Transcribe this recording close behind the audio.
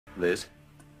Liz,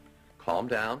 calm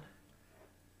down.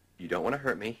 You don't want to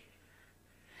hurt me.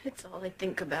 It's all I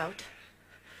think about.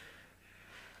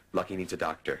 Lucky needs a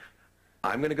doctor.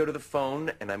 I'm going to go to the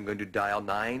phone and I'm going to dial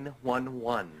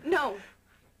 911. No.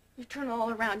 You turn all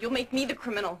around. You'll make me the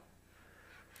criminal.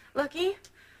 Lucky,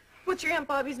 what's your Aunt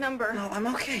Bobby's number? No, I'm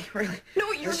okay, really.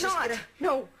 No, you're not.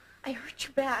 No, I hurt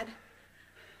you bad.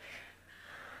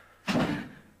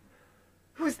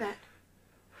 Who's that?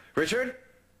 Richard?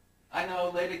 I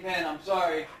know, Lady Ken, I'm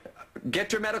sorry.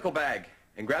 Get your medical bag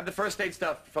and grab the first aid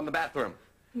stuff from the bathroom.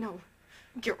 No,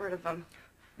 get rid of him.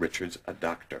 Richard's a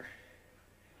doctor.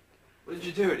 What did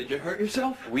you do? Did you hurt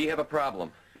yourself? We have a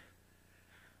problem.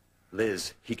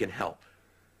 Liz, he can help.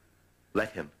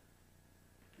 Let him.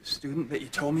 The student that you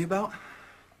told me about?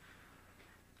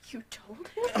 You told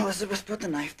him? Elizabeth, put the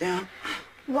knife down.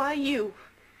 Why you?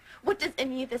 What does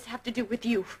any of this have to do with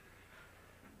you?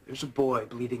 There's a boy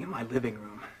bleeding in my living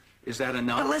room. Is that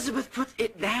enough? Elizabeth, put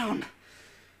it down.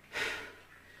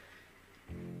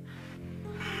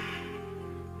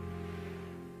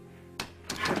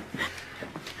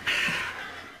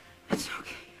 It's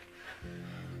okay.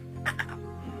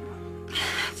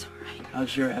 It's all right.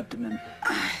 How's your abdomen?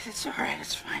 It's all right.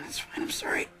 It's fine. It's fine. I'm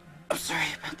sorry. I'm sorry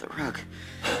about the rug.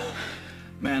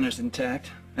 Manners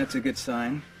intact. That's a good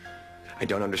sign. I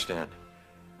don't understand.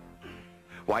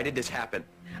 Why did this happen?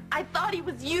 I thought he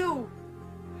was you.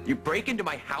 You break into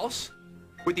my house?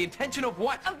 With the intention of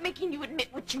what? Of making you admit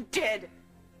what you did.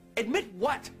 Admit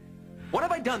what? What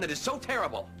have I done that is so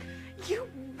terrible? You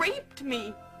raped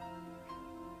me.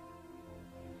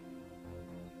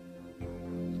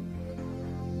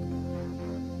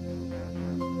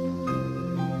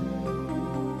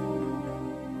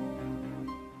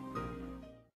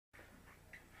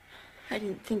 I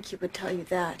didn't think he would tell you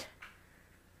that.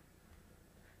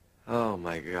 Oh,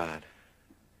 my God.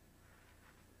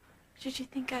 Did you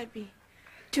think I'd be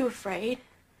too afraid,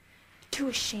 too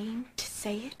ashamed to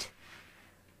say it?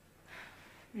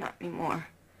 Not anymore.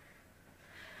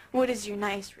 What does your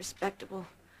nice, respectable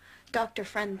doctor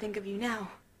friend think of you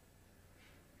now?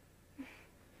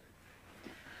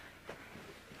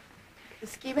 The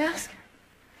ski mask?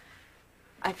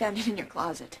 I found it in your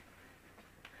closet.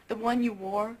 The one you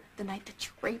wore the night that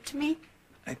you raped me?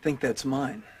 I think that's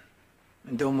mine.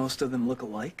 And don't most of them look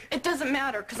alike? It doesn't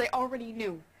matter, because I already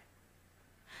knew.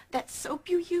 That soap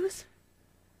you use,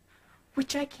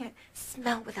 which I can't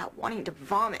smell without wanting to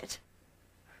vomit.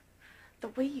 The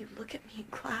way you look at me in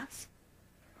class,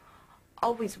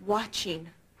 always watching,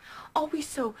 always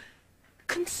so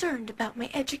concerned about my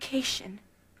education.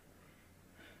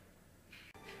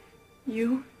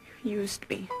 You used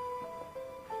me.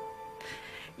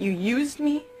 You used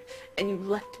me, and you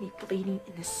left me bleeding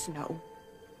in the snow.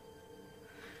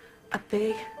 A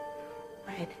big,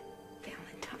 red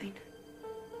Valentine.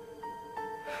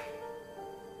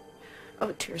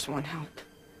 Oh, tears won't help.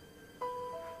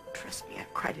 Trust me,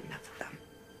 I've cried enough of them.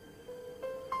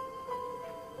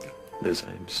 Liz,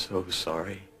 I'm so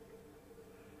sorry.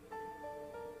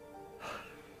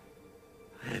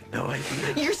 I had no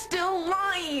idea. You're still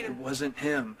lying! It wasn't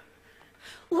him.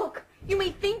 Look, you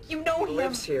may think you know He him.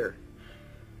 lives here.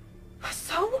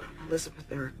 So? Elizabeth,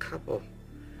 they're a couple.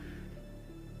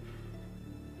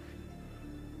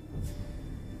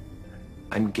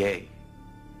 I'm gay,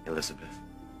 Elizabeth.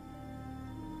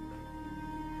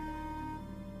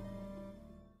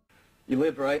 You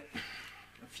live right.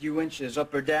 A few inches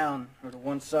up or down, or to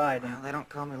one side. Well, they don't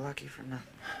call me Lucky for nothing.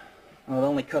 Well, it'll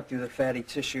only cut through the fatty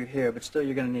tissue here, but still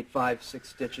you're going to need 5-6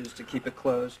 stitches to keep it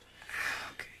closed.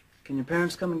 Okay. Can your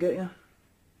parents come and get you?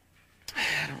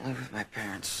 I don't live with my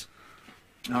parents.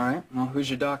 All right. Well, who's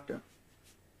your doctor?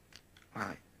 Well,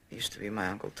 it used to be my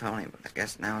Uncle Tony, but I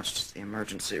guess now it's just the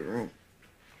emergency room.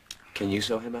 Can you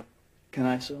sew him up? Can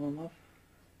I sew him up?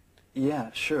 Yeah,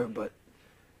 sure, but...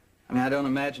 I mean, I don't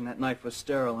imagine that knife was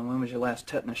sterile, and when was your last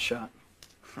tetanus shot?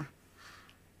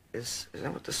 Is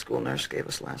that what the school nurse gave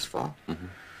us last fall? Mm-hmm.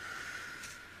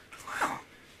 Well...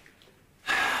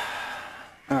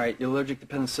 All right, you allergic to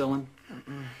penicillin?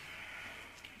 Mm-mm.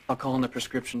 I'll call in the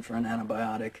prescription for an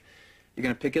antibiotic. You're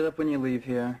going to pick it up when you leave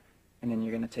here, and then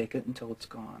you're going to take it until it's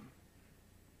gone.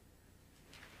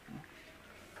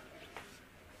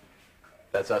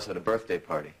 That's us at a birthday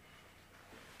party.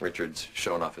 Richard's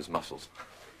showing off his muscles.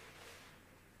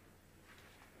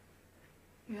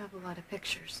 You have a lot of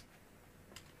pictures.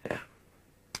 Yeah.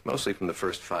 Mostly from the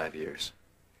first 5 years.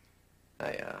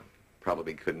 I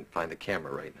probably couldn't find the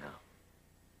camera right now.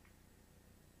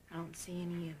 I don't see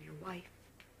any of your wife.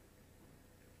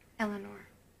 Eleanor.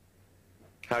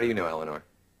 How do you know Eleanor?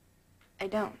 I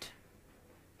don't.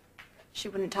 She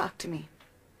wouldn't talk to me.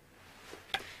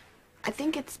 I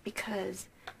think it's because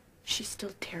she's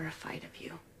still terrified of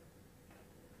you.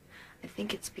 I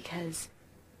think it's because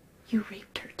you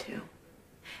raped her, too.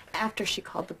 After she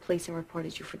called the police and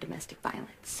reported you for domestic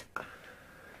violence.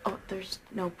 Oh, there's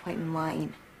no point in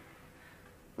lying.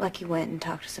 Like you went and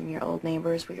talked to some of your old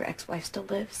neighbors where your ex-wife still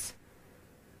lives.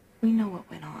 We know what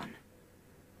went on.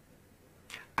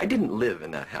 I didn't live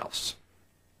in that house.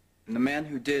 And the man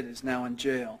who did is now in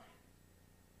jail.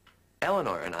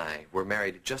 Eleanor and I were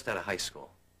married just out of high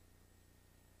school.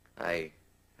 I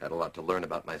had a lot to learn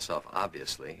about myself,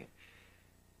 obviously.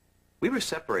 We were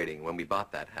separating when we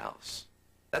bought that house.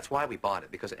 That's why we bought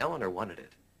it, because Eleanor wanted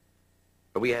it.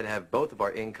 But we had to have both of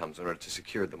our incomes in order to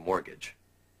secure the mortgage.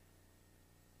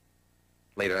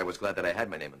 Later, I was glad that I had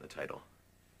my name in the title,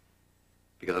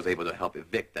 because I was able to help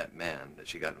evict that man that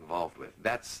she got involved with.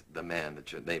 That's the man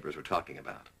that your neighbors were talking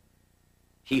about.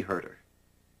 He hurt her.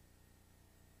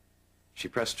 She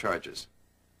pressed charges.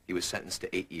 He was sentenced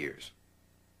to 8 years.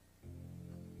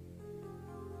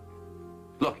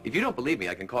 Look, if you don't believe me,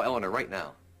 I can call Eleanor right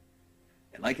now.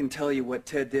 And I can tell you what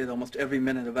Ted did almost every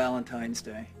minute of Valentine's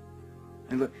Day.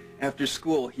 And look, after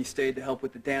school, he stayed to help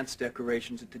with the dance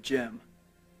decorations at the gym.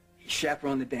 He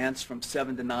chaperoned the dance from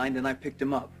 7 to 9, then I picked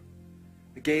him up.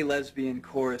 The gay lesbian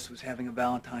chorus was having a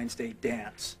Valentine's Day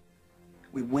dance.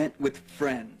 We went with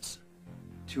friends,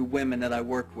 2 women that I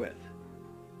work with.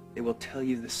 They will tell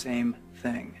you the same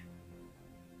thing.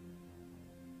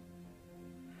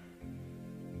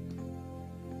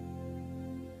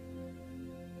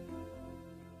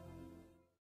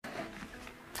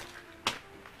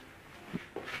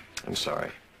 I'm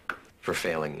sorry for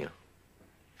failing you.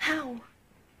 How?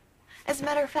 As a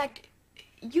matter of fact,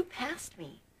 you passed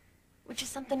me, which is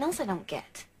something else I don't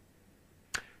get.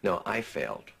 No, I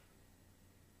failed.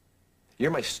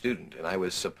 You're my student, and I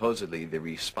was supposedly the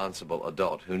responsible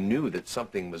adult who knew that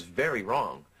something was very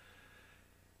wrong.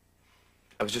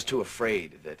 I was just too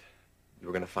afraid that you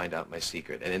were going to find out my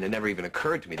secret, and it never even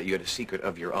occurred to me that you had a secret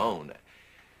of your own.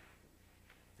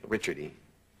 Richard, he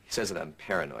says that I'm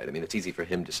paranoid. I mean, it's easy for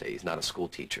him to say. He's not a school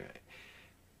teacher.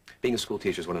 Being a school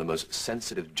teacher is one of the most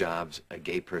sensitive jobs a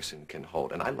gay person can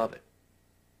hold, and I love it.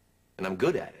 And I'm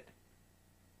good at it.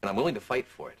 And I'm willing to fight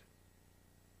for it.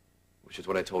 Which is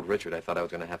what I told Richard I thought I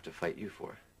was going to have to fight you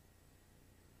for.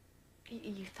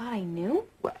 You thought I knew?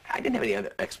 Well, I didn't have any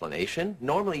other explanation.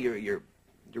 Normally, you're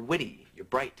witty, you're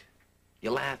bright,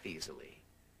 you laugh easily.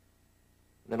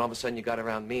 And then all of a sudden you got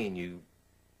around me and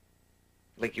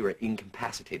like you were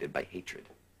incapacitated by hatred.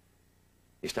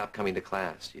 You stopped coming to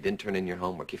class. You didn't turn in your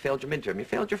homework. You failed your midterm. You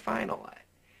failed your final.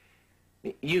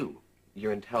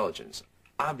 Your intelligence,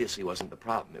 obviously wasn't the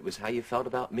problem. It was how you felt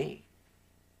about me.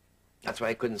 That's why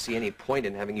I couldn't see any point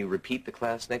in having you repeat the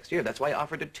class next year. That's why I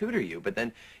offered to tutor you, but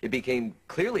then it became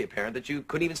clearly apparent that you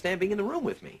couldn't even stand being in the room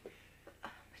with me.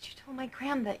 But you told my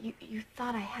gram that you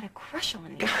thought I had a crush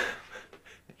on you.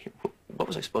 What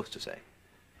was I supposed to say?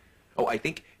 Oh, I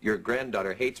think your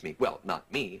granddaughter hates me. Well,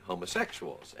 not me,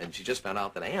 homosexuals. And she just found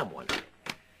out that I am one.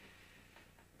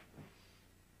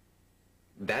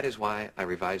 That is why I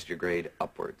revised your grade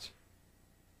upwards.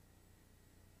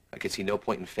 I could see no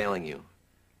point in failing you,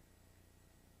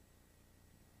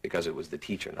 because it was the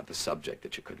teacher, not the subject,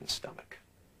 that you couldn't stomach.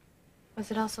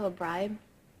 Was it also a bribe?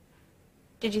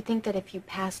 Did you think that if you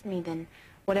passed me, then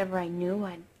whatever I knew,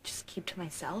 I'd just keep to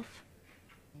myself?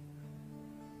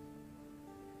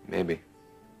 Maybe.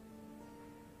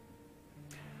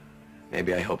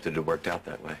 Maybe I hoped it had worked out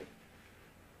that way.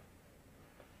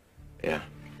 Yeah.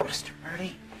 Mr.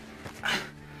 Birdie,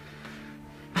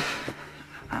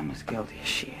 I'm as guilty as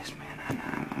she is, man.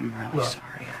 I'm really Look.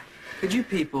 sorry. Could you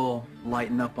people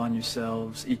lighten up on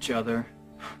yourselves, each other?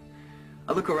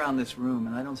 I look around this room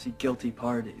and I don't see guilty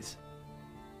parties.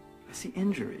 I see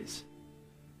injuries.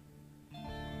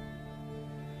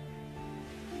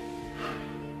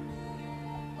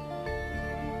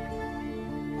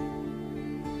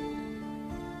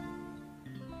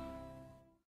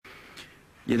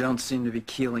 You don't seem to be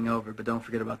keeling over, but don't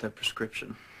forget about that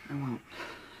prescription. I won't.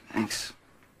 Thanks.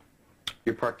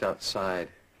 You're parked outside.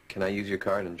 Can I use your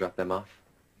card and drop them off?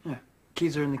 Yeah,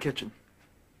 keys are in the kitchen.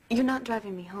 You're not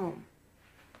driving me home.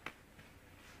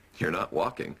 You're not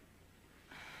walking.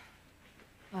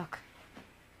 Look,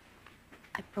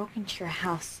 I broke into your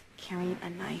house carrying a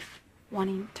knife,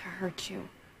 wanting to hurt you.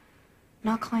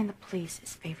 Not calling the police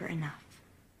is favor enough.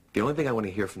 The only thing I want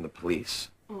to hear from the police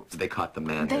is they caught the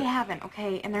man. They haven't,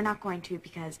 okay? And they're not going to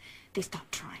because they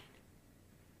stopped trying.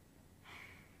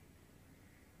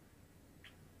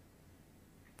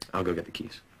 I'll go get the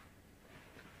keys.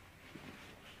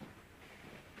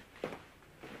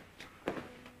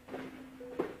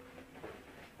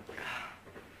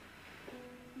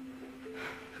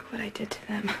 what I did to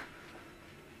them.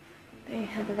 They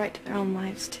had the right to their own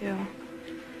lives, too.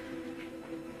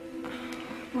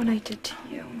 What I did to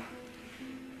you.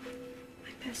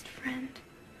 My best friend.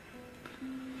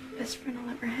 Best friend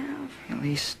I'll ever have. At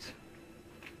least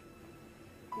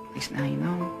now you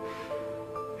know,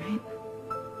 right?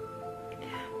 Yeah,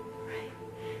 right.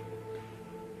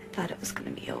 I thought it was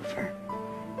gonna be over.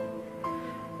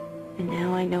 And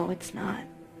now I know it's not.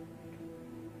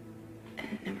 And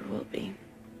it never will be.